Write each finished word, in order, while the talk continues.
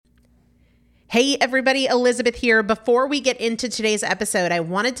Hey everybody, Elizabeth here. Before we get into today's episode, I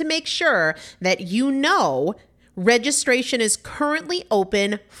wanted to make sure that you know registration is currently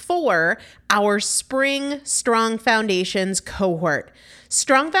open for our Spring Strong Foundations cohort.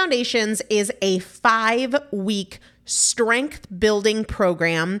 Strong Foundations is a 5-week strength building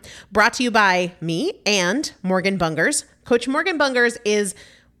program brought to you by me and Morgan Bungers. Coach Morgan Bungers is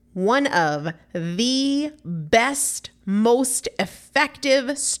one of the best, most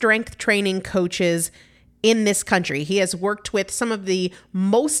effective strength training coaches in this country. He has worked with some of the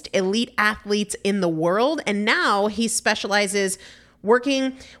most elite athletes in the world, and now he specializes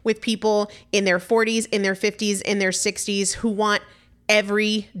working with people in their 40s, in their 50s, in their 60s who want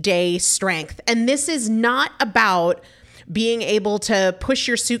everyday strength. And this is not about being able to push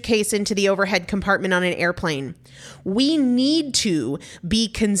your suitcase into the overhead compartment on an airplane. We need to be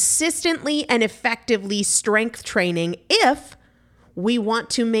consistently and effectively strength training if we want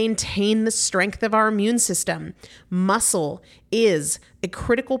to maintain the strength of our immune system. Muscle is a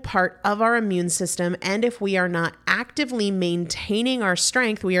critical part of our immune system, and if we are not actively maintaining our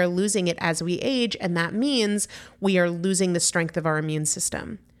strength, we are losing it as we age, and that means we are losing the strength of our immune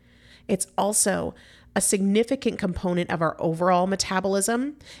system. It's also a significant component of our overall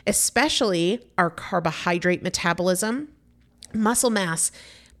metabolism, especially our carbohydrate metabolism. Muscle mass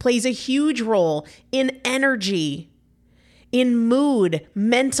plays a huge role in energy, in mood,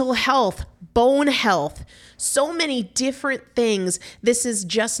 mental health, bone health, so many different things. This is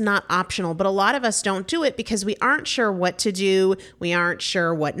just not optional, but a lot of us don't do it because we aren't sure what to do. We aren't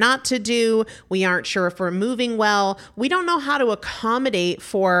sure what not to do. We aren't sure if we're moving well. We don't know how to accommodate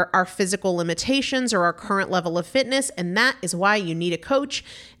for our physical limitations or our current level of fitness, and that is why you need a coach,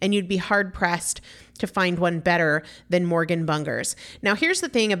 and you'd be hard-pressed to find one better than Morgan Bungers. Now, here's the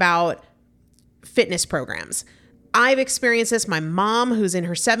thing about fitness programs. I've experienced this. My mom, who's in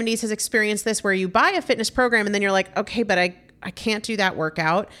her 70s, has experienced this, where you buy a fitness program and then you're like, okay, but I can't do that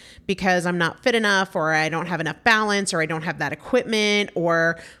workout because I'm not fit enough, or I don't have enough balance, or I don't have that equipment,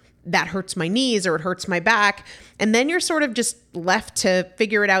 or that hurts my knees, or it hurts my back. And then you're sort of just left to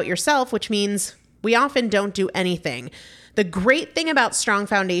figure it out yourself, which means we often don't do anything. The great thing about Strong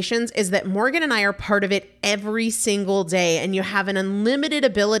Foundations is that Morgan and I are part of it every single day, and you have an unlimited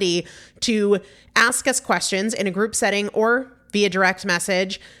ability to ask us questions in a group setting or via direct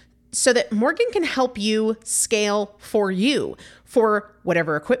message so that Morgan can help you scale for you, for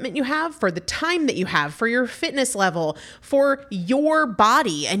whatever equipment you have, for the time that you have, for your fitness level, for your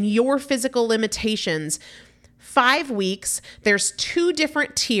body and your physical limitations. 5 weeks, there's 2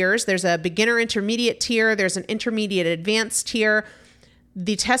 different tiers. There's a beginner intermediate tier. There's an intermediate advanced tier.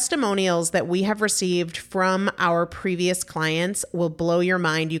 The testimonials that we have received from our previous clients will blow your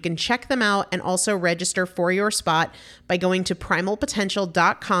mind. You can check them out and also register for your spot by going to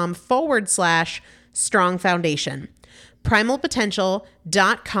primalpotential.com/strong foundation.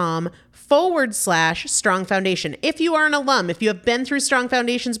 primalpotential.com/strong foundation. If you are an alum, if you have been through Strong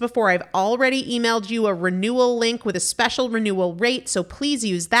Foundations before, I've already emailed you a renewal link with a special renewal rate, so please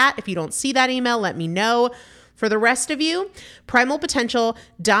use that. If you don't see that email, let me know. For the rest of you,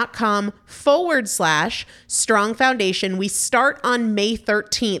 primalpotential.com/strong foundation. We start on May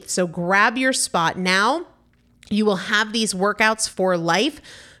 13th, so grab your spot now. You will have these workouts for life.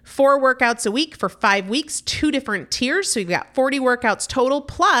 4 workouts a week for 5 weeks, 2 different tiers. So you've got 40 workouts total.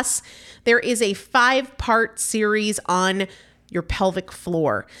 Plus, there is a 5-part series on your pelvic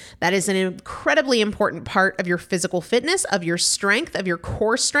floor. That is an incredibly important part of your physical fitness, of your strength, of your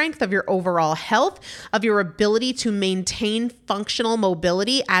core strength, of your overall health, of your ability to maintain functional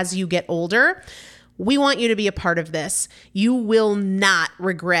mobility as you get older. We want you to be a part of this. You will not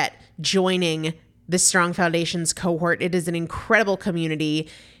regret joining the Strong Foundations cohort. It is an incredible community.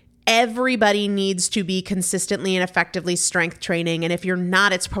 Everybody needs to be consistently and effectively strength training. And if you're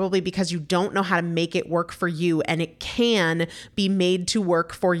not, it's probably because you don't know how to make it work for you. And it can be made to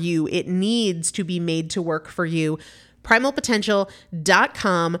work for you. It needs to be made to work for you.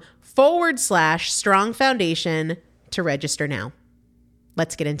 primalpotential.com/strong foundation to register now.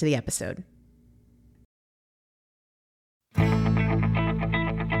 Let's get into the episode.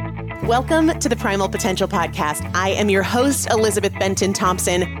 Welcome to the Primal Potential Podcast. I am your host, Elizabeth Benton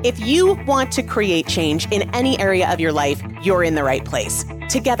Thompson. If you want to create change in any area of your life, you're in the right place.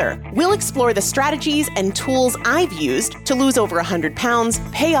 Together, we'll explore the strategies and tools I've used to lose over 100 pounds,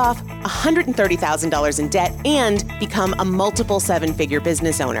 pay off $130,000 in debt, and become a multiple seven-figure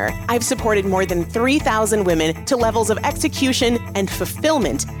business owner. I've supported more than 3,000 women to levels of execution and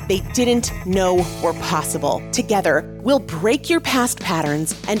fulfillment they didn't know were possible. Together, we'll break your past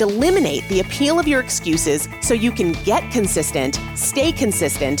patterns and eliminate the appeal of your excuses so you can get consistent, stay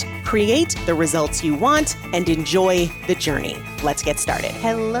consistent, create the results you want, and enjoy the journey. Let's get started.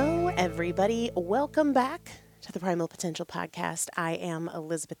 Hello, everybody. Welcome back to the Primal Potential Podcast. I am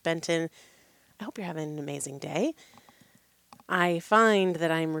Elizabeth Benton. I hope you're having an amazing day. I find that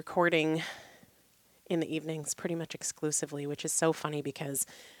I'm recording in the evenings pretty much exclusively, which is so funny because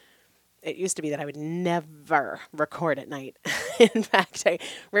it used to be that I would never record at night. In fact, I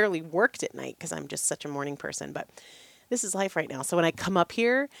rarely worked at night because I'm just such a morning person, but this is life right now. So when I come up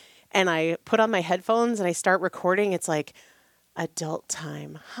here and I put on my headphones and I start recording, it's like adult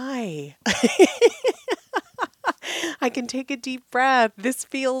time. Hi. I can take a deep breath. This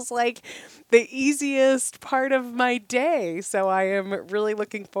feels like the easiest part of my day. So I am really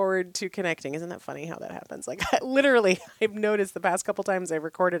looking forward to connecting. Isn't that funny how that happens? Like literally, I've noticed the past couple times I've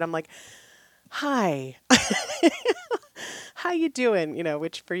recorded, I'm like, hi, how you doing? You know,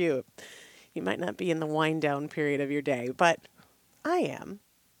 which for you, you might not be in the wind down period of your day, but I am.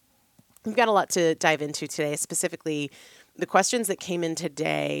 We've got a lot to dive into today, specifically the questions that came in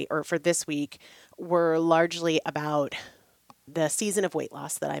today or for this week were largely about the season of weight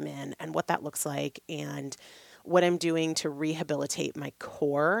loss that I'm in and what that looks like and what I'm doing to rehabilitate my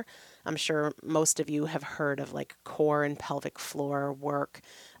core. I'm sure most of you have heard of like core and pelvic floor work,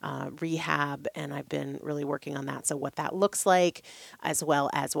 rehab, and I've been really working on that. So what that looks like, as well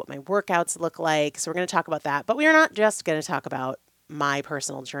as what my workouts look like. So we're going to talk about that, but we are not just going to talk about my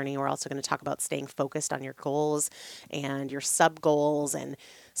personal journey. We're also going to talk about staying focused on your goals and your sub goals and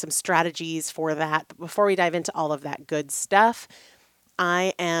some strategies for that. But before we dive into all of that good stuff,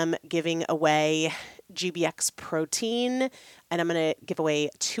 I am giving away GBX protein, and I'm going to give away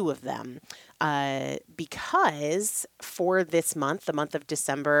 2 of them because for this month, the month of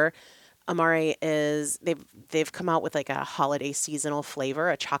December, Amare they've come out with like a holiday seasonal flavor,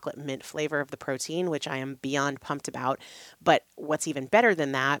 a chocolate mint flavor of the protein, which I am beyond pumped about. But what's even better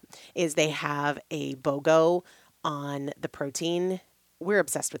than that is they have a BOGO on the protein. We're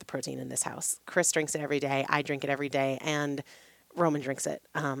obsessed with the protein in this house. Chris drinks it every day. I drink it every day. And Roman drinks it.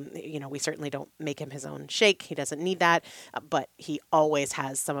 We certainly don't make him his own shake. He doesn't need that, but he always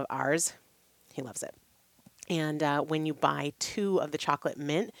has some of ours. He loves it. And when you buy 2 of the chocolate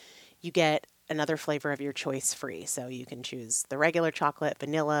mint, you get another flavor of your choice free. So you can choose the regular chocolate,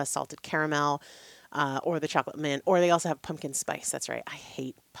 vanilla, salted caramel, or the chocolate mint, or they also have pumpkin spice. That's right. I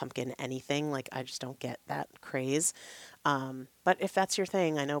hate pumpkin anything. Like I just don't get that craze. But if that's your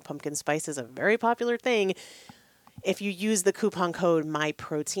thing, I know pumpkin spice is a very popular thing. If you use the coupon code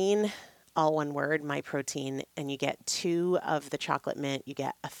MyProtein, all one word, MyProtein, and you get 2 of the chocolate mint, you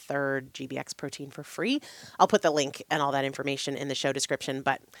get a 3rd GBX protein for free. I'll put the link and all that information in the show description,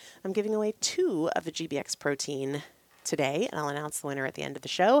 but I'm giving away 2 of the GBX protein today, and I'll announce the winner at the end of the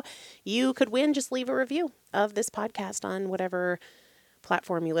show. You could win, just leave a review of this podcast on whatever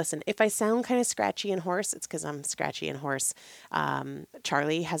platform you listen. If I sound kind of scratchy and hoarse, it's because I'm scratchy and hoarse.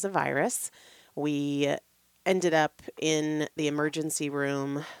 Charlie has a virus. We ended up in the emergency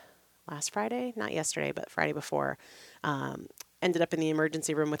room last Friday, not yesterday, but Friday before. Ended up in the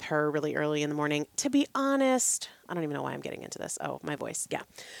emergency room with her really early in the morning. To be honest, I don't even know why I'm getting into this. Oh, my voice. Yeah.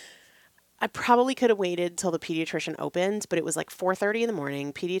 I probably could have waited till the pediatrician opened, but it was like 4:30 in the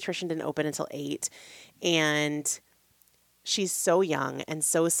morning. Pediatrician didn't open until 8. And she's so young and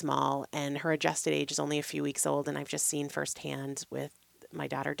so small, and her adjusted age is only a few weeks old. And I've just seen firsthand with my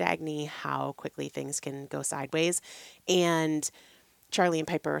daughter Dagny how quickly things can go sideways. And Charlie and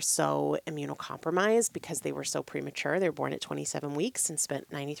Piper are so immunocompromised because they were so premature. They were born at 27 weeks and spent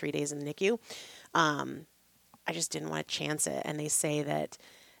 93 days in the NICU. I just didn't want to chance it. And they say that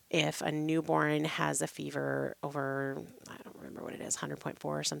if a newborn has a fever over, I don't remember what it is, 100.4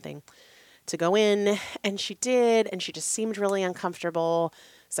 or something, to go in. And she did, and she just seemed really uncomfortable.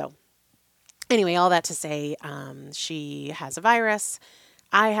 So anyway, all that to say, she has a virus.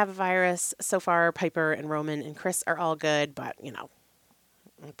 I have a virus. So far, Piper and Roman and Chris are all good, but,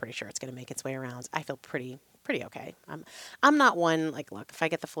 I'm pretty sure it's going to make its way around. I feel pretty okay. I'm not one, like, look, if I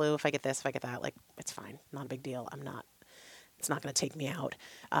get the flu, if I get this, if I get that, like, it's fine. Not a big deal. It's not going to take me out.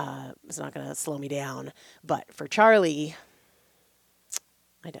 It's not going to slow me down. But for Charlie,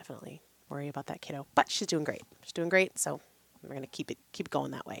 I definitely worry about that kiddo. But she's doing great. So we're going to keep it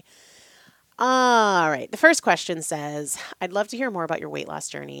going that way. All right. The first question says, I'd love to hear more about your weight loss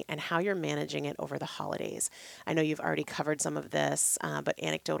journey and how you're managing it over the holidays. I know you've already covered some of this, but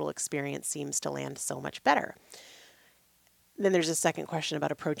anecdotal experience seems to land so much better. Then there's a second question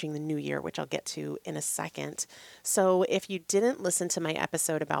about approaching the new year, which I'll get to in a second. So, if you didn't listen to my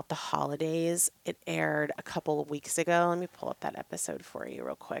episode about the holidays, it aired a couple of weeks ago. Let me pull up that episode for you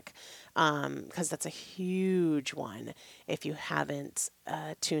real quick, because that's a huge one if you haven't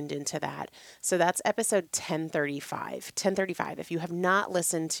tuned into that. So, that's episode 1035. 1035. If you have not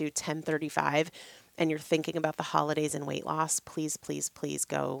listened to 1035, and you're thinking about the holidays and weight loss, please, please, please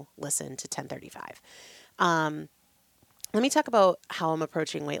go listen to 1035. Let me talk about how I'm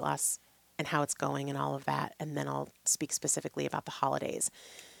approaching weight loss and how it's going and all of that, and then I'll speak specifically about the holidays.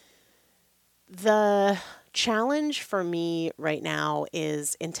 The challenge for me right now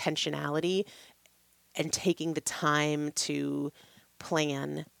is intentionality and taking the time to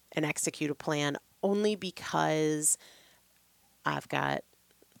plan and execute a plan, only because I've got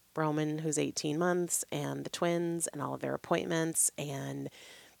Roman, who's 18 months, and the twins and all of their appointments, and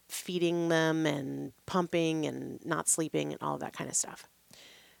feeding them and pumping and not sleeping and all of that kind of stuff.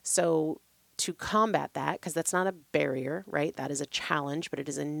 So to combat that, because that's not a barrier, right? That is a challenge, but it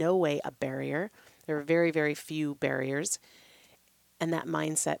is in no way a barrier. There are very, very few barriers. And that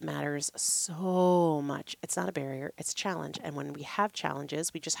mindset matters so much. It's not a barrier, it's a challenge. And when we have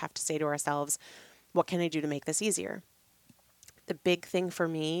challenges, we just have to say to ourselves, what can I do to make this easier? The big thing for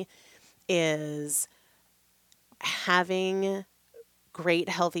me is having great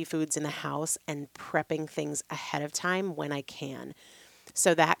healthy foods in the house and prepping things ahead of time when I can.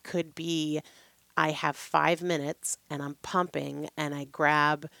 So that could be, I have 5 minutes and I'm pumping and I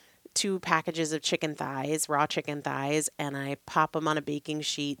grab 2 packages of chicken thighs, raw chicken thighs, and I pop them on a baking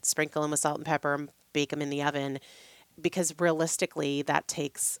sheet, sprinkle them with salt and pepper, and bake them in the oven, because realistically that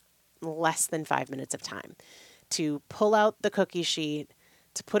takes less than 5 minutes of time to pull out the cookie sheet,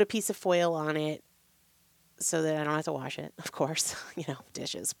 to put a piece of foil on it, so that I don't have to wash it, of course,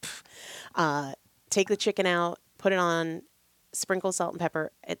 dishes. Take the chicken out, put it on, sprinkle salt and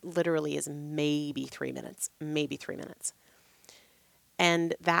pepper. It literally is maybe 3 minutes, maybe 3 minutes.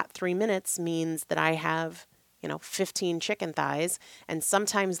 And that 3 minutes means that I have, 15 chicken thighs, and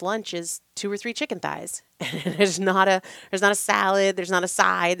sometimes lunch is 2 or 3 chicken thighs. And there's not a salad, there's not a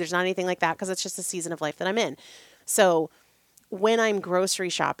side, there's not anything like that, because it's just the season of life that I'm in. So when I'm grocery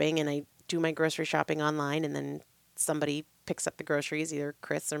shopping, and I do my grocery shopping online, and then somebody picks up the groceries, either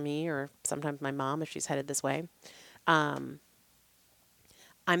Chris or me, or sometimes my mom if she's headed this way. I'm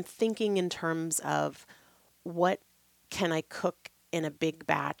thinking in terms of what can I cook in a big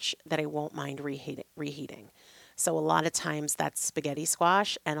batch that I won't mind reheating. So a lot of times that's spaghetti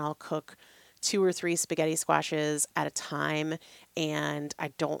squash, and I'll cook 2 or 3 spaghetti squashes at a time, and I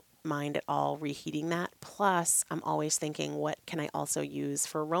don't mind at all reheating that. Plus, I'm always thinking, what can I also use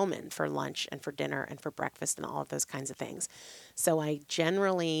for Roman, for lunch and for dinner and for breakfast and all of those kinds of things. So I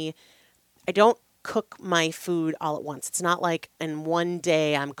don't cook my food all at once. It's not like in one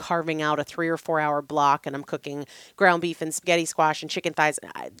day I'm carving out a 3 or 4 hour block and I'm cooking ground beef and spaghetti squash and chicken thighs.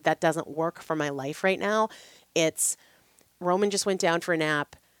 That doesn't work for my life right now. It's Roman just went down for a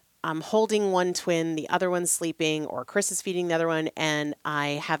nap. I'm holding one twin, the other one's sleeping, or Chris is feeding the other one, and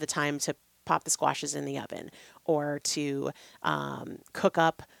I have the time to pop the squashes in the oven, or to cook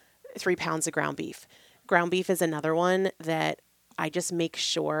up 3 pounds of ground beef. Ground beef is another one that I just make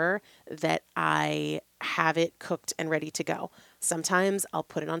sure that I have it cooked and ready to go. Sometimes I'll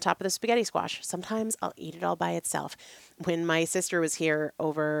put it on top of the spaghetti squash. Sometimes I'll eat it all by itself. When my sister was here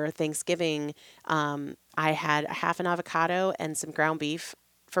over Thanksgiving, I had a half an avocado and some ground beef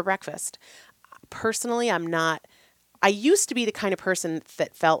for breakfast. Personally, I used to be the kind of person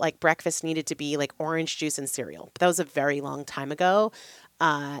that felt like breakfast needed to be like orange juice and cereal, but that was a very long time ago.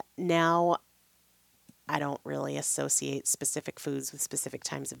 Now I don't really associate specific foods with specific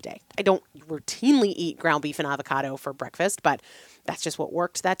times of day. I don't routinely eat ground beef and avocado for breakfast, but that's just what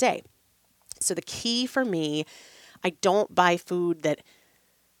worked that day. So the key for me, I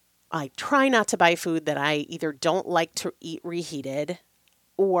try not to buy food that I either don't like to eat reheated,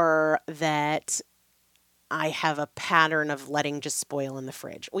 or that I have a pattern of letting just spoil in the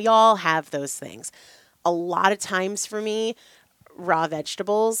fridge. We all have those things. A lot of times for me, raw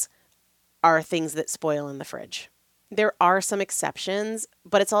vegetables are things that spoil in the fridge. There are some exceptions,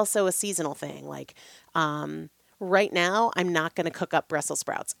 but it's also a seasonal thing. Like right now, I'm not going to cook up Brussels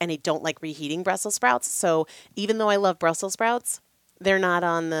sprouts, and I don't like reheating Brussels sprouts. So even though I love Brussels sprouts, they're not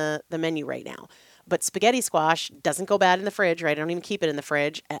on the menu right now. But spaghetti squash doesn't go bad in the fridge, right? I don't even keep it in the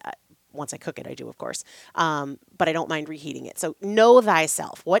fridge. once I cook it, I do, of course. But I don't mind reheating it. So know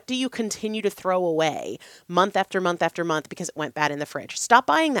thyself. What do you continue to throw away month after month after month because it went bad in the fridge? Stop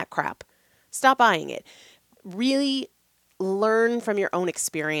buying that crap. Stop buying it. Really learn from your own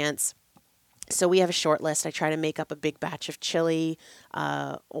experience. So we have a short list. I try to make up a big batch of chili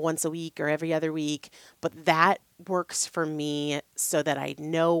once a week or every other week, but that works for me so that I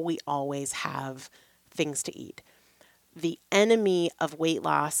know we always have things to eat. The enemy of weight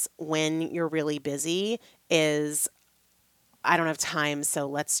loss when you're really busy is I don't have time, so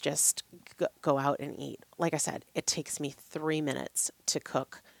let's just go out and eat. Like I said, it takes me 3 minutes to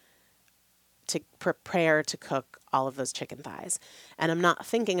prepare to cook all of those chicken thighs. And I'm not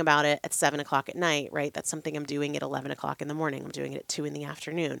thinking about it at 7 o'clock at night, right? That's something I'm doing at 11 o'clock in the morning. I'm doing it at 2 in the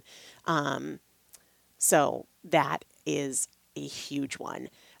afternoon. So that is a huge one.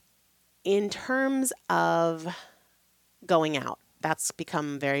 In terms of going out, that's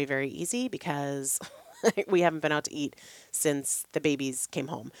become very, very easy because we haven't been out to eat since the babies came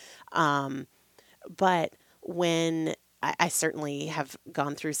home. But when I certainly have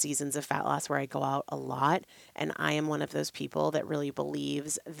gone through seasons of fat loss where I go out a lot, and I am one of those people that really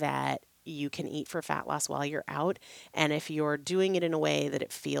believes that you can eat for fat loss while you're out. And if you're doing it in a way that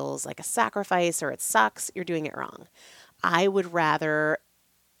it feels like a sacrifice or it sucks, you're doing it wrong. I would rather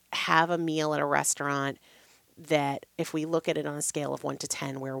have a meal at a restaurant that if we look at it on a scale of 1 to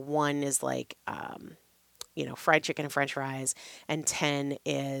 10, where 1 is like, fried chicken and french fries, and 10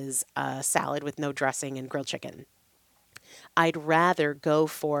 is a salad with no dressing and grilled chicken. I'd rather go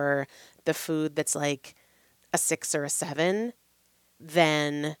for the food that's like a 6 or a 7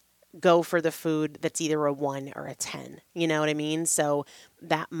 than go for the food that's either a 1 or a 10. You know what I mean? So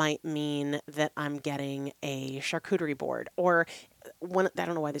that might mean that I'm getting a charcuterie board or one. I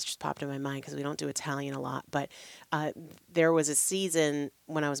don't know why this just popped in my mind because we don't do Italian a lot, but there was a season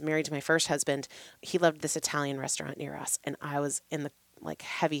when I was married to my first husband. He loved this Italian restaurant near us, and I was in the like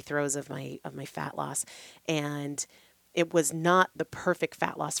heavy throes of my fat loss, and it was not the perfect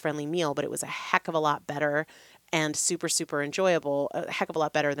fat loss friendly meal, but it was a heck of a lot better and super, super enjoyable, a heck of a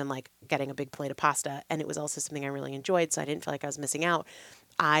lot better than like getting a big plate of pasta. And it was also something I really enjoyed, so I didn't feel like I was missing out.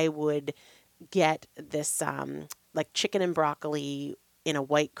 I would get this like chicken and broccoli in a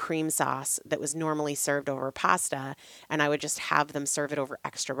white cream sauce that was normally served over pasta, and I would just have them serve it over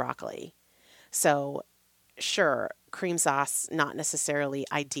extra broccoli. So sure, cream sauce, not necessarily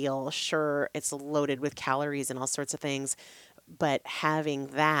ideal. Sure, it's loaded with calories and all sorts of things, but having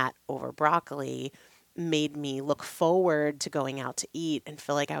that over broccoli made me look forward to going out to eat and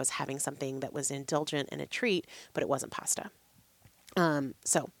feel like I was having something that was indulgent and a treat, but it wasn't pasta.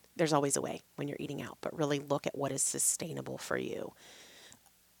 So there's always a way when you're eating out, but really look at what is sustainable for you.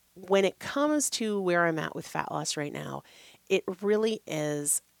 When it comes to where I'm at with fat loss right now, it really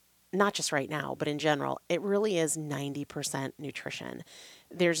is not just right now, but in general, it really is 90% nutrition.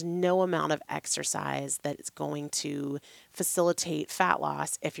 There's no amount of exercise that is going to facilitate fat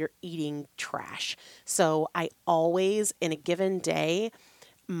loss if you're eating trash. So I always, in a given day,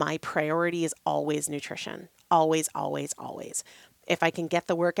 my priority is always nutrition. Always, always, always. If I can get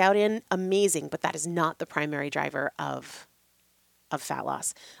the workout in, amazing, but that is not the primary driver of fat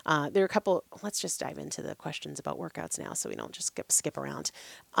loss. There are a couple, let's just dive into the questions about workouts now so we don't just skip around.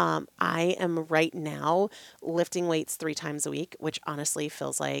 I am right now lifting weights 3 times a week, which honestly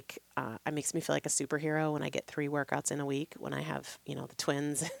feels like, it makes me feel like a superhero when I get 3 workouts in a week, when I have, the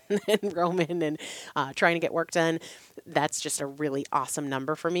twins and Roman and trying to get work done. That's just a really awesome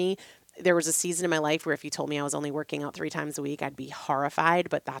number for me. There was a season in my life where if you told me I was only working out 3 times a week, I'd be horrified,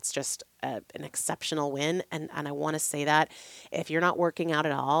 but that's just an exceptional win. And I want to say that if you're not working out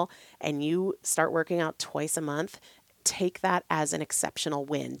at all and you start working out twice a month, take that as an exceptional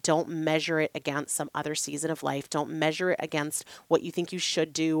win. Don't measure it against some other season of life. Don't measure it against what you think you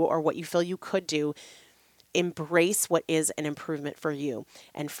should do or what you feel you could do. Embrace what is an improvement for you.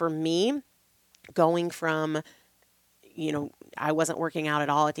 And for me, going from I wasn't working out at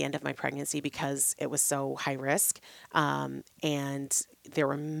all at the end of my pregnancy because it was so high risk. And there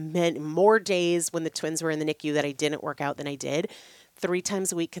were more days when the twins were in the NICU that I didn't work out than I did. 3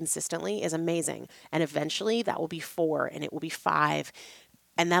 times a week consistently is amazing. And eventually that will be 4 and it will be 5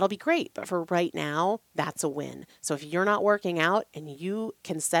 and that'll be great. But for right now, that's a win. So if you're not working out and you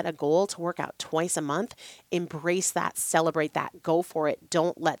can set a goal to work out twice a month, embrace that, celebrate that, go for it.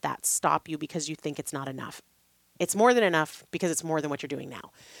 Don't let that stop you because you think it's not enough. It's more than enough because it's more than what you're doing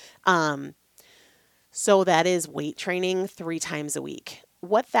now. So that is weight training 3 times a week.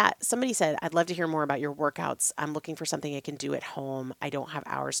 Somebody said, I'd love to hear more about your workouts. I'm looking for something I can do at home. I don't have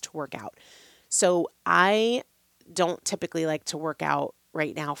hours to work out. So I don't typically like to work out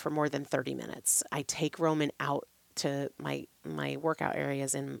right now for more than 30 minutes. I take Roman out to my workout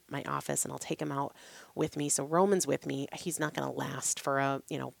areas in my office, and I'll take him out with me. So Roman's with me. He's not going to last for a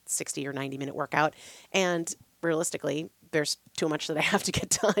 60 or 90-minute workout, and realistically, there's too much that I have to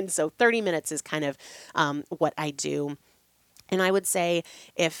get done. So 30 minutes is kind of what I do. And I would say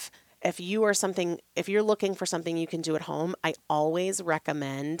if you're looking for something you can do at home, I always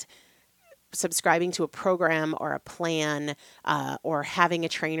recommend subscribing to a program or a plan, or having a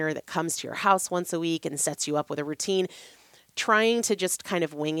trainer that comes to your house once a week and sets you up with a routine. Trying to just kind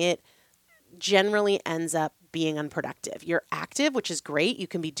of wing it generally ends up being unproductive. You're active, which is great. You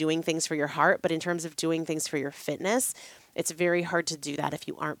can be doing things for your heart, but in terms of doing things for your fitness, it's very hard to do that if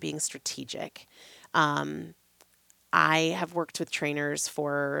you aren't being strategic. I have worked with trainers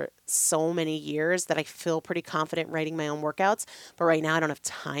for so many years that I feel pretty confident writing my own workouts, but right now I don't have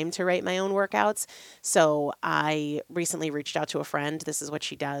time to write my own workouts. So I recently reached out to a friend. This is what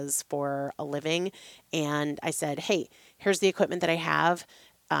she does for a living. And I said, hey, here's the equipment that I have.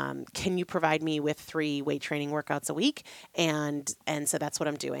 Can you provide me with 3 weight training workouts a week? And so that's what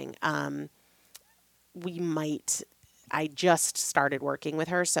I'm doing. I just started working with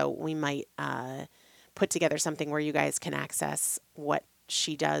her, so we might put together something where you guys can access what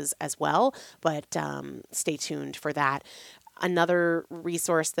she does as well, but stay tuned for that. Another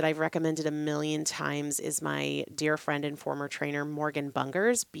resource that I've recommended a million times is my dear friend and former trainer, Morgan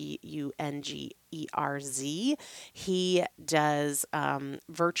Bungers, Bungerz. He does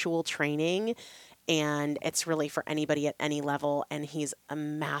virtual training, and it's really for anybody at any level. And he's a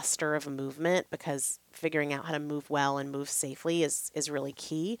master of movement, because figuring out how to move well and move safely is really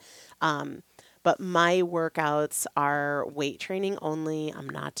key. But my workouts are weight training only. I'm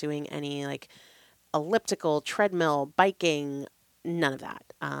not doing any like elliptical, treadmill, biking, none of that.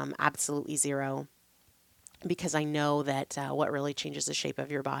 Absolutely zero. Because I know that what really changes the shape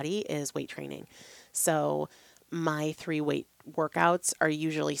of your body is weight training. So my 3 weight workouts are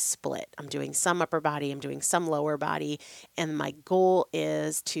usually split. I'm doing some upper body, I'm doing some lower body, and my goal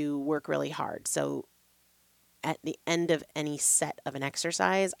is to work really hard. So at the end of any set of an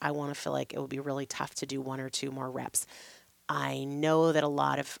exercise, I want to feel like it will be really tough to do 1 or 2 more reps. I know that a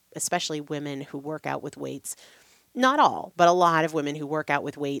lot of, especially women who work out with weights, not all, but a lot of women who work out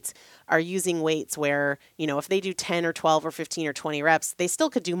with weights are using weights where, if they do 10 or 12 or 15 or 20 reps, they still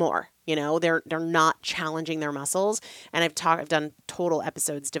could do more. They're not challenging their muscles. And I've done total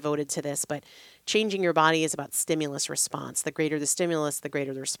episodes devoted to this, but changing your body is about stimulus response. The greater the stimulus, the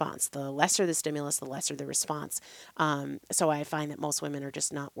greater the response. The lesser the stimulus, the lesser the response. So I find that most women are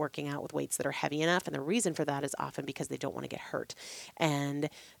just not working out with weights that are heavy enough. And the reason for that is often because they don't want to get hurt. And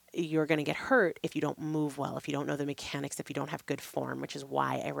you're going to get hurt if you don't move well, if you don't know the mechanics, if you don't have good form, which is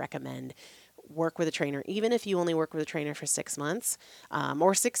why I recommend work with a trainer, even if you only work with a trainer for 6 months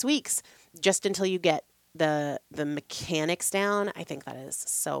or 6 weeks, just until you get the mechanics down. I think that is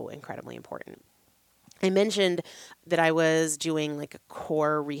so incredibly important. I mentioned that I was doing like a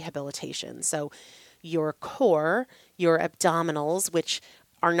core rehabilitation. So your core, your abdominals, which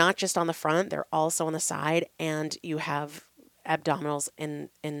are not just on the front, they're also on the side, and you have abdominals in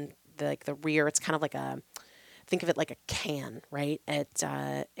the rear. It's kind of like think of it like a can, right?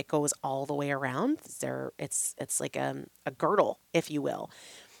 It goes all the way around. It's like a girdle, if you will.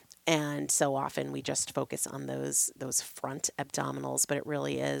 And so often we just focus on those front abdominals, but it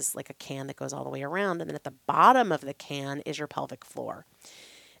really is like a can that goes all the way around. And then at the bottom of the can is your pelvic floor.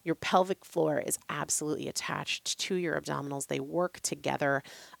 Your pelvic floor is absolutely attached to your abdominals. They work together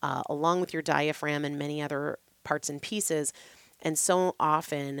along with your diaphragm and many other parts and pieces. And so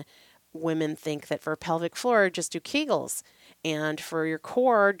often women think that for pelvic floor, just do Kegels. And for your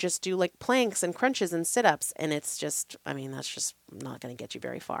core, just do like planks and crunches and sit-ups. And it's just, that's just not going to get you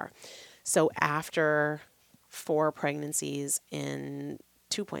very far. So after 4 pregnancies in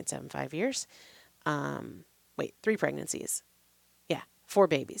 2.75 years, 3 pregnancies. 4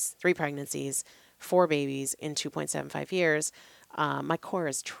 babies, 3 pregnancies, 4 babies in 2.75 years. My core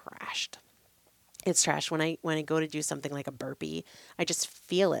is trashed. It's trash. When I go to do something like a burpee, I just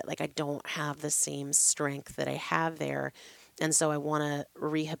feel it. Like I don't have the same strength that I have there. And so I want to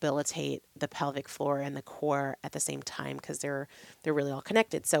rehabilitate the pelvic floor and the core at the same time, because they're really all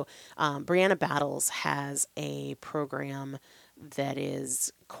connected. So Brianna Battles has a program that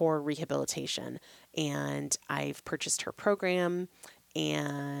is core rehabilitation, and I've purchased her program.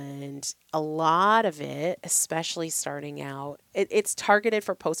 And a lot of it, especially starting out, it's targeted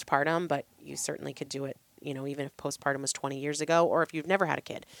for postpartum, but you certainly could do it, even if postpartum was 20 years ago, or if you've never had a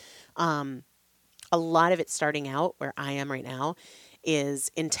kid. A lot of it starting out where I am right now is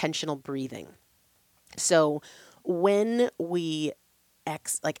intentional breathing. So when we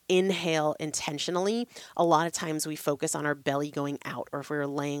inhale intentionally, a lot of times we focus on our belly going out, or if we were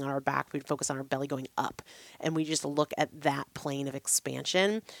laying on our back, we'd focus on our belly going up, and we just look at that plane of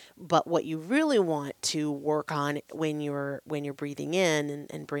expansion. But what you really want to work on when you're breathing in,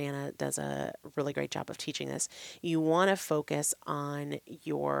 and Brianna does a really great job of teaching this, you want to focus on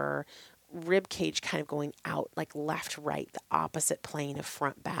your rib cage kind of going out, like left, right, the opposite plane of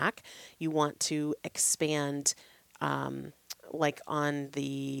front, back. You want to expand like on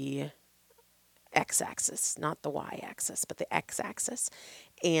the x-axis, not the y-axis, but the x-axis.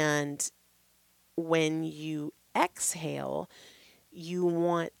 And when you exhale, you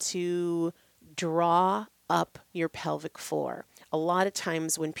want to draw up your pelvic floor. A lot of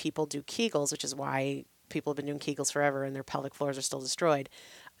times when people do Kegels, which is why people have been doing Kegels forever and their pelvic floors are still destroyed,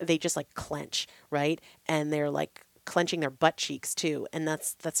 they just like clench, right? And they're like clenching their butt cheeks too, and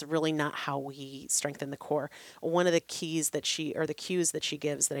that's really not how we strengthen the core. One of the cues that she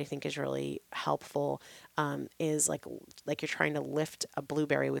gives that I think is really helpful is like you're trying to lift a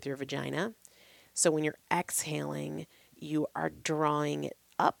blueberry with your vagina. So when you're exhaling, you are drawing it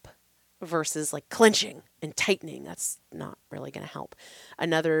up versus like clenching and tightening. That's not really going to help.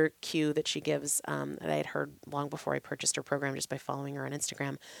 Another cue that she gives that I had heard long before I purchased her program just by following her on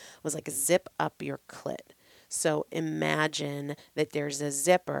Instagram was like zip up your clit. So imagine that there's a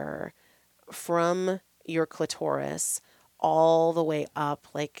zipper from your clitoris all the way up,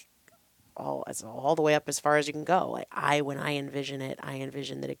 like all the way up as far as you can go. Like when I envision it, I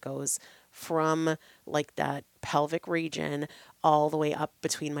envision that it goes from like that pelvic region all the way up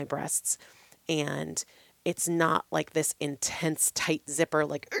between my breasts. And it's not like this intense tight zipper,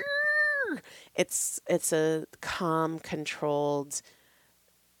 like, it's a calm, controlled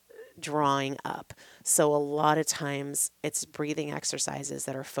drawing up. So a lot of times it's breathing exercises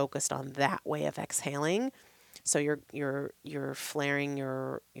that are focused on that way of exhaling. So you're flaring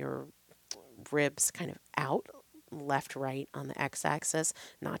your ribs kind of out, left, right on the x-axis,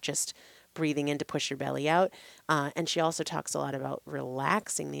 not just breathing in to push your belly out. And she also talks a lot about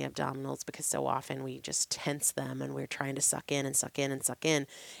relaxing the abdominals, because so often we just tense them and we're trying to suck in and suck in and suck in,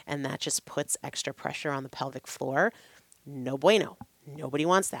 and that just puts extra pressure on the pelvic floor. No bueno. Nobody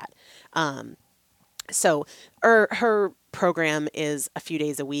wants that. So her program is a few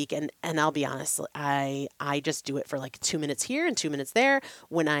days a week, and I'll be honest, I just do it for like 2 minutes here and 2 minutes there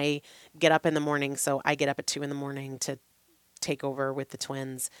when I get up in the morning. So I get up at 2 a.m. to take over with the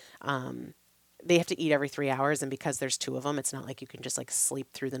twins. They have to eat every 3 hours, and because there's 2 of them, it's not like you can just like sleep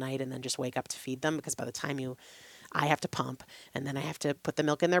through the night and then just wake up to feed them, because by the time I have to pump, and then I have to put the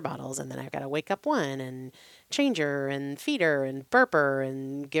milk in their bottles, and then I've got to wake up one and change her and feed her and burp her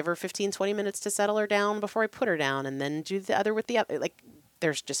and give her 15, 20 minutes to settle her down before I put her down, and then do the other with the other. Like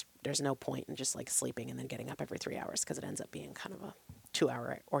there's no point in just like sleeping and then getting up every 3 hours, because it ends up being kind of a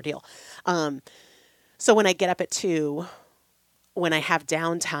 2-hour ordeal. So when I get up at 2, when I have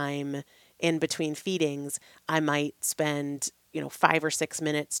downtime in between feedings, I might spend 5 or 6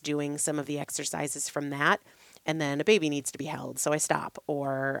 minutes doing some of the exercises from that. And then a baby needs to be held, so I stop,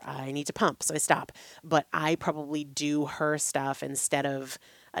 or I need to pump, so I stop. But I probably do her stuff instead of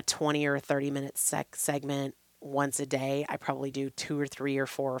a 20 or 30 minute segment once a day. I probably do 2 or 3 or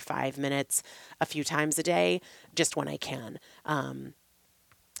 4 or 5 minutes a few times a day, just when I can.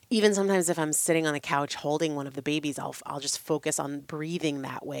 Even sometimes if I'm sitting on the couch holding one of the babies, I'll just focus on breathing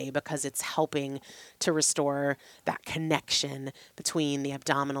that way, because it's helping to restore that connection between the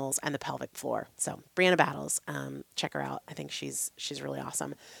abdominals and the pelvic floor. So Brianna Battles, check her out. I think she's really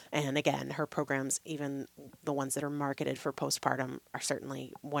awesome. And again, her programs, even the ones that are marketed for postpartum, are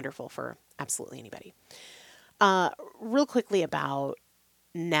certainly wonderful for absolutely anybody. Real quickly about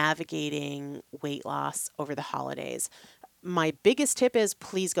navigating weight loss over the holidays. My biggest tip is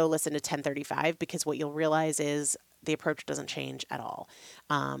please go listen to 1035, because what you'll realize is the approach doesn't change at all.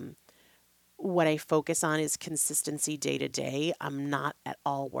 What I focus on is consistency day to day. I'm not at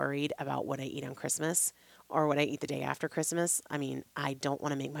all worried about what I eat on Christmas or what I eat the day after Christmas. I mean, I don't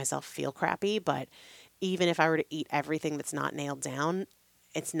want to make myself feel crappy, but even if I were to eat everything that's not nailed down,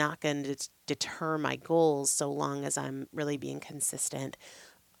 it's not going to deter my goals, so long as I'm really being consistent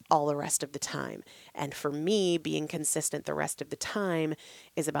all the rest of the time. And for me, being consistent the rest of the time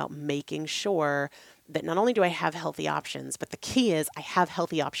is about making sure that not only do I have healthy options, but the key is I have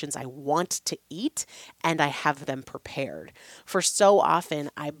healthy options I want to eat, and I have them prepared. For so often,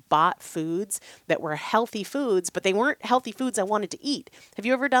 I bought foods that were healthy foods, but they weren't healthy foods I wanted to eat. Have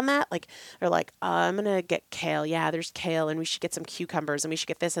you ever done that? Like, they're like, I'm going to get kale. Yeah, there's kale, and we should get some cucumbers, and we should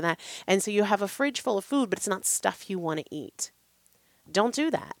get this and that. And so you have a fridge full of food, but it's not stuff you want to eat. Don't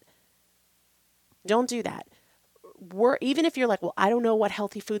do that. Don't do that. even if you're like, well, I don't know what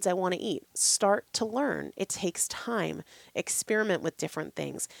healthy foods I want to eat, start to learn. It takes time. Experiment with different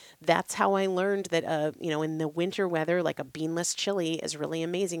things. That's how I learned that, in the winter weather, like a beanless chili is really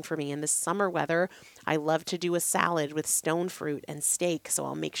amazing for me. In the summer weather, I love to do a salad with stone fruit and steak. So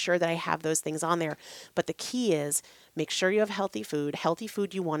I'll make sure that I have those things on there. But the key is make sure you have healthy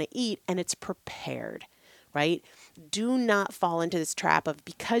food you want to eat, and it's prepared, right? Do not fall into this trap of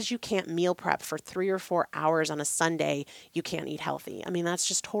because you can't meal prep for 3 or 4 hours on a Sunday, you can't eat healthy. I mean, that's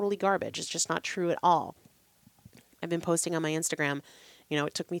just totally garbage. It's just not true at all. I've been posting on my Instagram,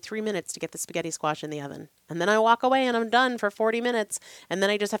 it took me 3 minutes to get the spaghetti squash in the oven. And then I walk away and I'm done for 40 minutes. And then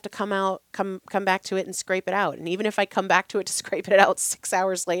I just have to come back to it and scrape it out. And even if I come back to it to scrape it out 6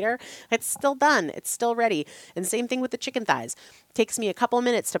 hours later, it's still done. It's still ready. And same thing with the chicken thighs. It takes me a couple of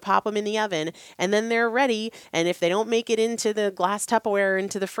minutes to pop them in the oven and then they're ready. And if they don't make it into the glass Tupperware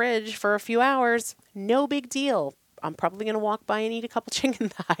into the fridge for a few hours, no big deal. I'm probably going to walk by and eat a couple chicken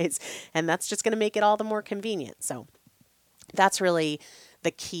thighs. And that's just going to make it all the more convenient. So that's really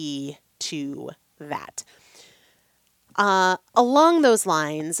the key to that. Along those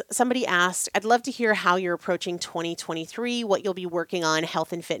lines, somebody asked, I'd love to hear how you're approaching 2023, what you'll be working on,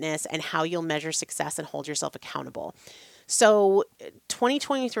 health and fitness, and how you'll measure success and hold yourself accountable. So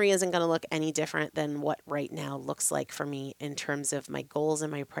 2023 isn't going to look any different than what right now looks like for me in terms of my goals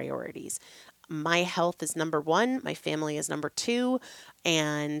and my priorities. My health is number one, my family is number two,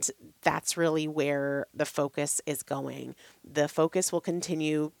 and that's really where the focus is going. The focus will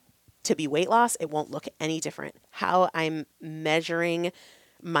continue to be weight loss. It won't look any different. How I'm measuring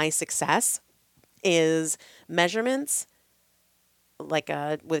my success is measurements like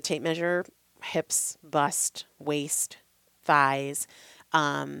with a tape measure, hips, bust, waist, thighs,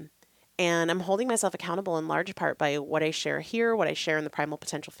 and I'm holding myself accountable in large part by what I share here, what I share in the Primal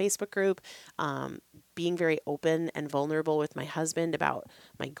Potential Facebook group, being very open and vulnerable with my husband about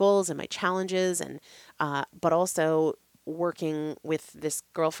my goals and my challenges, and but also working with this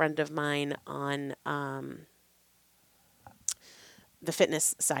girlfriend of mine on the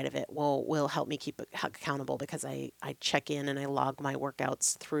fitness side of it will help me keep accountable because I check in and I log my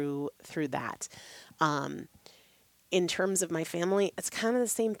workouts through that. In terms of my family, it's kind of the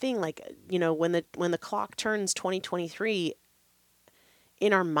same thing. Like, when the clock turns 2023,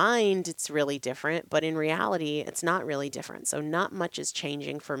 in our mind, it's really different, but in reality, it's not really different. So not much is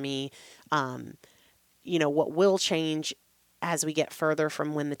changing for me. What will change as we get further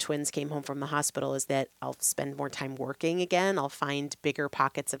from when the twins came home from the hospital is that I'll spend more time working again. I'll find bigger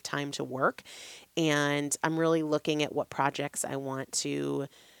pockets of time to work. And I'm really looking at what projects I want to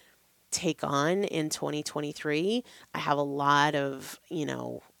take on in 2023. I have a lot of,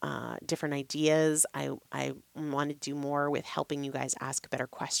 different ideas. I want to do more with helping you guys ask better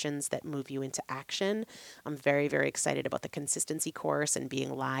questions that move you into action. I'm very, very excited about the consistency course and being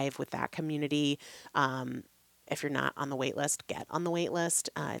live with that community. If you're not on the wait list, get on the wait list.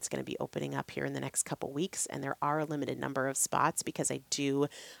 It's going to be opening up here in the next couple weeks, and there are a limited number of spots because I do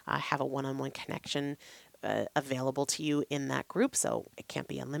have a one-on-one connection available to you in that group, so it can't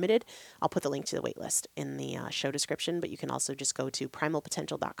be unlimited. I'll put the link to the waitlist in the show description, but you can also just go to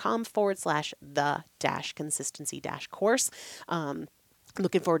primalpotential.com/the-consistency-course.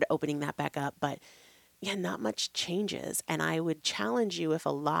 Looking forward to opening that back up, but yeah, not much changes. And I would challenge you, if a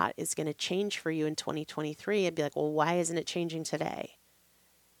lot is going to change for you in 2023, I'd be like, well, why isn't it changing today?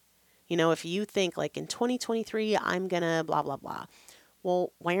 If you think like in 2023, I'm going to blah, blah, blah.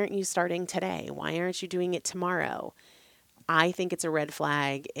 Well, why aren't you starting today? Why aren't you doing it tomorrow? I think it's a red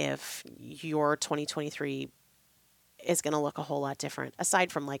flag if your 2023 is going to look a whole lot different,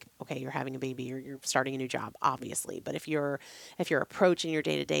 aside from like, okay, you're having a baby or you're starting a new job, obviously. But if your approach in your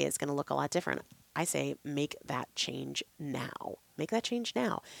day-to-day is going to look a lot different, I say make that change now. Make that change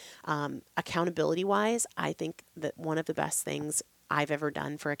now. Accountability-wise, I think that one of the best things I've ever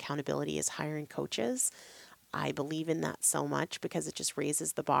done for accountability is hiring coaches. I believe in that so much because it just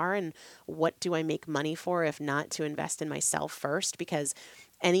raises the bar. And what do I make money for if not to invest in myself first? Because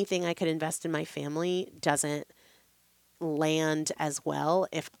anything I could invest in my family doesn't land as well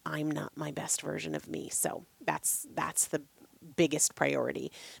if I'm not my best version of me. So that's the biggest priority.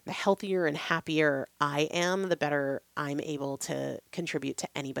 The healthier and happier I am, the better I'm able to contribute to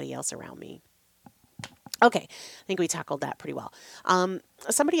anybody else around me. Okay, I think we tackled that pretty well.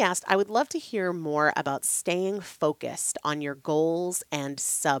 Somebody asked, I would love to hear more about staying focused on your goals and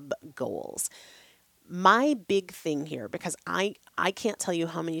sub-goals. My big thing here, because I can't tell you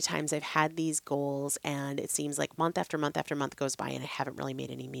how many times I've had these goals and it seems like month after month after month goes by and I haven't really made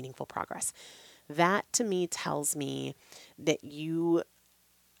any meaningful progress. That to me tells me that you,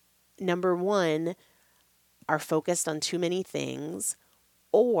 number one, are focused on too many things,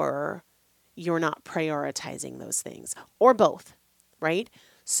 or you're not prioritizing those things, or both, right?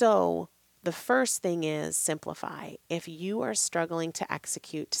 So the first thing is simplify. If you are struggling to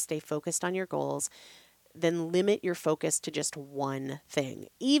execute, to stay focused on your goals, then limit your focus to just one thing.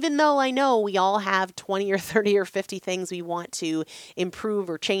 Even though I know we all have 20 or 30 or 50 things we want to improve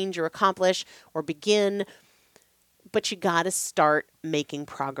or change or accomplish or begin, but you got to start making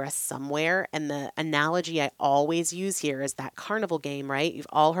progress somewhere. And the analogy I always use here is that carnival game, right? You've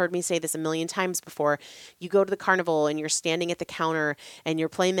all heard me say this a million times before. You go to the carnival and you're standing at the counter and you're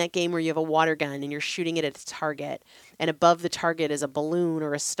playing that game where you have a water gun and you're shooting it at a target. And above the target is a balloon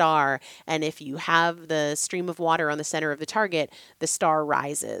or a star. And if you have the stream of water on the center of the target, the star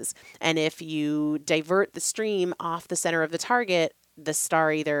rises. And if you divert the stream off the center of the target, the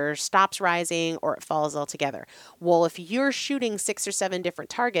star either stops rising or it falls altogether. Well, if you're shooting 6 or 7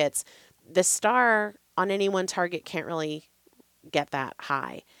 different targets, the star on any one target can't really get that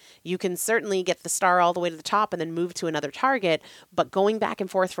high. You can certainly get the star all the way to the top and then move to another target, but going back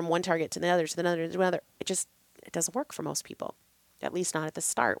and forth from one target to another, to another, to another, it doesn't work for most people, at least not at the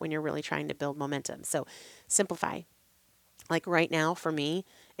start when you're really trying to build momentum. So simplify. Like right now for me,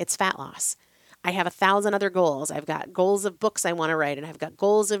 it's fat loss. I have 1,000 other goals. I've got goals of books I want to write, and I've got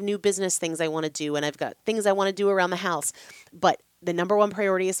goals of new business things I want to do, and I've got things I want to do around the house. But the number one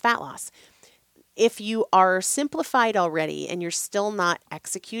priority is fat loss. If you are simplified already and you're still not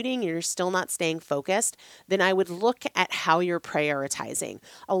executing, you're still not staying focused, then I would look at how you're prioritizing.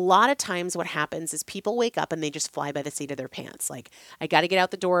 A lot of times what happens is people wake up and they just fly by the seat of their pants. Like, I got to get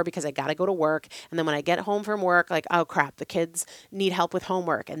out the door because I got to go to work. And then when I get home from work, like, oh crap, the kids need help with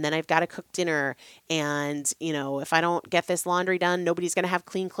homework. And then I've got to cook dinner. And, if I don't get this laundry done, nobody's going to have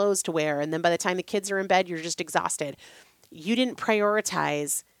clean clothes to wear. And then by the time the kids are in bed, you're just exhausted. You didn't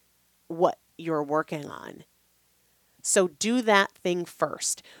prioritize what you're working on. So do that thing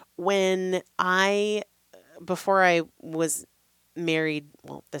first. Before I was married,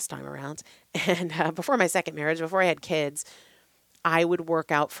 well, this time around, and before my second marriage, before I had kids, I would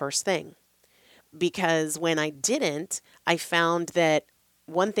work out first thing. Because when I didn't, I found that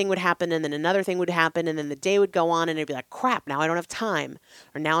one thing would happen and then another thing would happen and then the day would go on and it'd be like, crap, now I don't have time,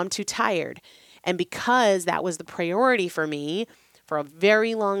 or now I'm too tired. And because that was the priority for me, for a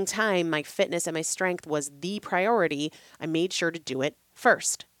very long time, my fitness and my strength was the priority. I made sure to do it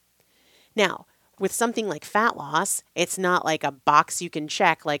first. Now, with something like fat loss, it's not like a box you can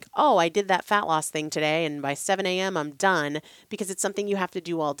check like, oh, I did that fat loss thing today and by 7 a.m. I'm done, because it's something you have to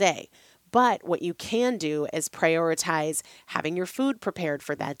do all day. But what you can do is prioritize having your food prepared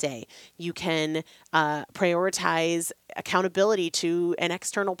for that day. You can prioritize accountability to an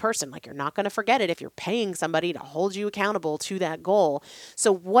external person. Like, you're not going to forget it if you're paying somebody to hold you accountable to that goal.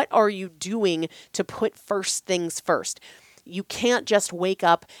 So what are you doing to put first things first? You can't just wake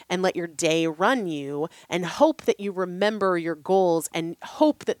up and let your day run you and hope that you remember your goals and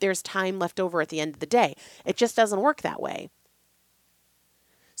hope that there's time left over at the end of the day. It just doesn't work that way.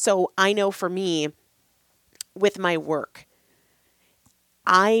 So I know for me, with my work,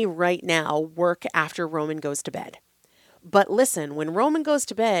 I right now work after Roman goes to bed. But listen, when Roman goes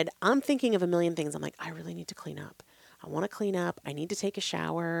to bed, I'm thinking of a million things. I'm like, I really need to clean up. I want to clean up. I need to take a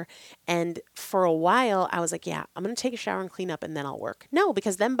shower. And for a while, I was like, yeah, I'm going to take a shower and clean up and then I'll work. No,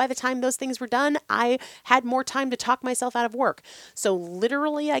 because then by the time those things were done, I had more time to talk myself out of work. So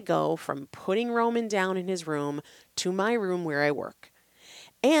literally I go from putting Roman down in his room to my room where I work.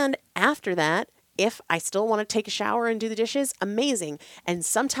 And after that, if I still want to take a shower and do the dishes, amazing. And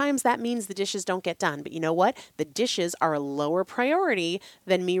sometimes that means the dishes don't get done. But you know what? The dishes are a lower priority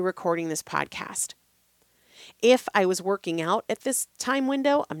than me recording this podcast. If I was working out at this time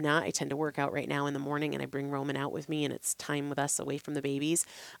window, I'm not. I tend to work out right now in the morning and I bring Roman out with me and it's time with us away from the babies.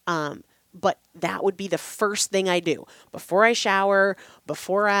 But that would be the first thing I do. Before I shower,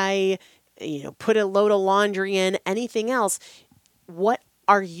 before I put a load of laundry in, anything else, what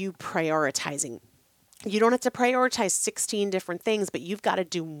are you prioritizing? You don't have to prioritize 16 different things, but you've got to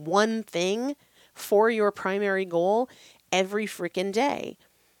do one thing for your primary goal every freaking day.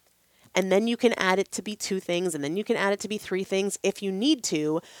 And then you can add it to be 2 things, and then you can add it to be 3 things if you need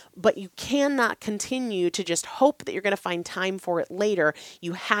to, but you cannot continue to just hope that you're going to find time for it later.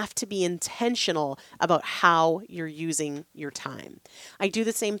 You have to be intentional about how you're using your time. I do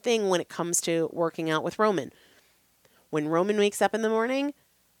the same thing when it comes to working out with Roman. When Roman wakes up in the morning,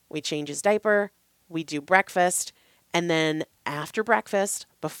 we change his diaper, we do breakfast, and then after breakfast,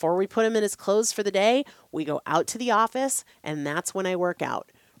 before we put him in his clothes for the day, we go out to the office, and that's when I work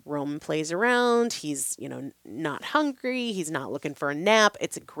out. Roman plays around. He's, not hungry. He's not looking for a nap.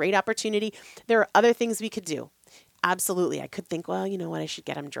 It's a great opportunity. There are other things we could do. Absolutely. I could think, well, you know what? I should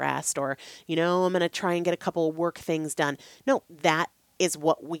get him dressed, or, I'm going to try and get a couple of work things done. No, that is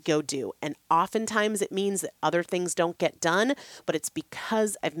what we go do. And oftentimes it means that other things don't get done, but it's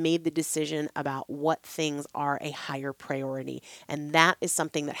because I've made the decision about what things are a higher priority. And that is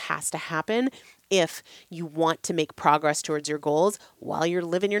something that has to happen if you want to make progress towards your goals while you're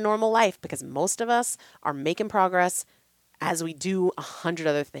living your normal life, because most of us are making progress as we do 100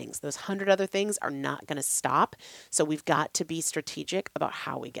 other things. Those 100 other things are not going to stop. So we've got to be strategic about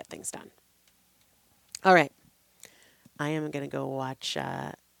how we get things done. All right. I am going to go watch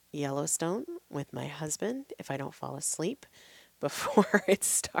Yellowstone with my husband if I don't fall asleep before it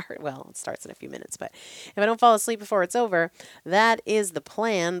starts. Well, it starts in a few minutes, but if I don't fall asleep before it's over, that is the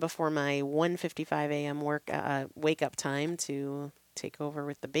plan before my 1:55 a.m. wake up time to take over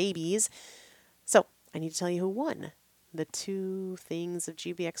with the babies. So I need to tell you who won the 2 things of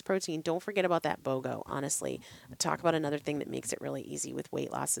GBX protein. Don't forget about that BOGO, honestly. Talk about another thing that makes it really easy with weight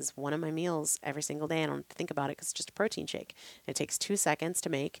loss is one of my meals every single day. I don't think about it because it's just a protein shake. It takes 2 seconds to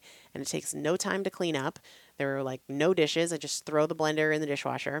make, and it takes no time to clean up. There are no dishes. I just throw the blender in the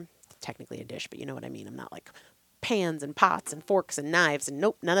dishwasher. Technically a dish, but you know what I mean. I'm not pans and pots and forks and knives and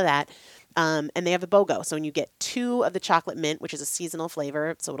nope, none of that. And they have a BOGO. So when you get 2 of the chocolate mint, which is a seasonal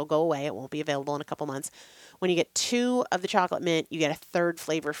flavor, so it'll go away. It won't be available in a couple months. When you get 2 of the chocolate mint, you get a 3rd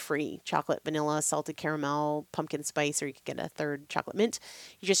flavor free. Chocolate, vanilla, salted caramel, pumpkin spice, or you could get a 3rd chocolate mint.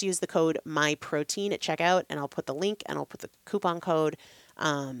 You just use the code MyProtein at checkout, and I'll put the link and I'll put the coupon code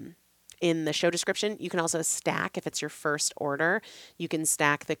in the show description. You can also stack, if it's your first order, you can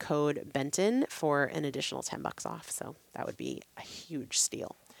stack the code Benton for an additional $10 off. So that would be a huge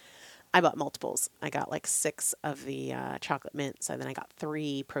steal. I bought multiples. I got 6 of the chocolate mint. So then I got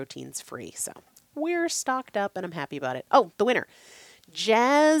 3 proteins free. So we're stocked up and I'm happy about it. Oh, the winner,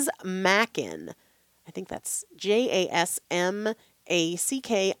 Jazz Mackin. I think that's JASMACKIN,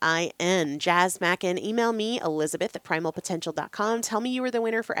 Jazz Mackin. Email me, Elizabeth at primalpotential.com. Tell me you were the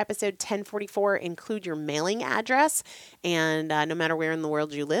winner for episode 1044. Include your mailing address. And no matter where in the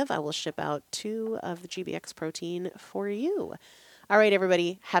world you live, I will ship out 2 of the GBX protein for you. All right,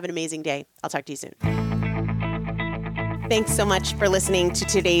 everybody, have an amazing day. I'll talk to you soon. Thanks so much for listening to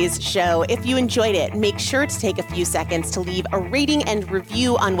today's show. If you enjoyed it, make sure to take a few seconds to leave a rating and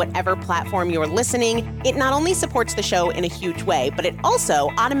review on whatever platform you're listening. It not only supports the show in a huge way, but it also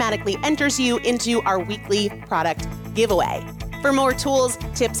automatically enters you into our weekly product giveaway. For more tools,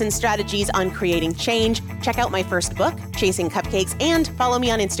 tips, and strategies on creating change, check out my first book, Chasing Cupcakes, and follow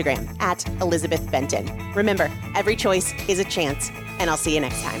me on Instagram at Elizabeth Benton. Remember, every choice is a chance, and I'll see you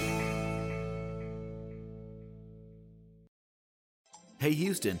next time. Hey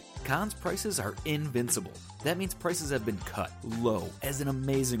Houston, Conn's prices are invincible. That means prices have been cut low, as in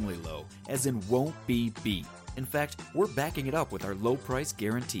amazingly low, as in won't be beat. In fact, we're backing it up with our low price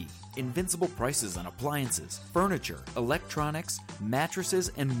guarantee. Invincible prices on appliances, furniture, electronics,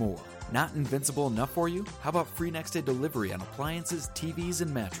 mattresses, and more. Not invincible enough for you? How about free next day delivery on appliances, TVs,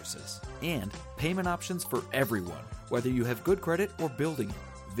 and mattresses? And payment options for everyone, whether you have good credit or building it.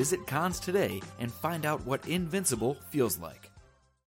 Visit Conn's today and find out what invincible feels like.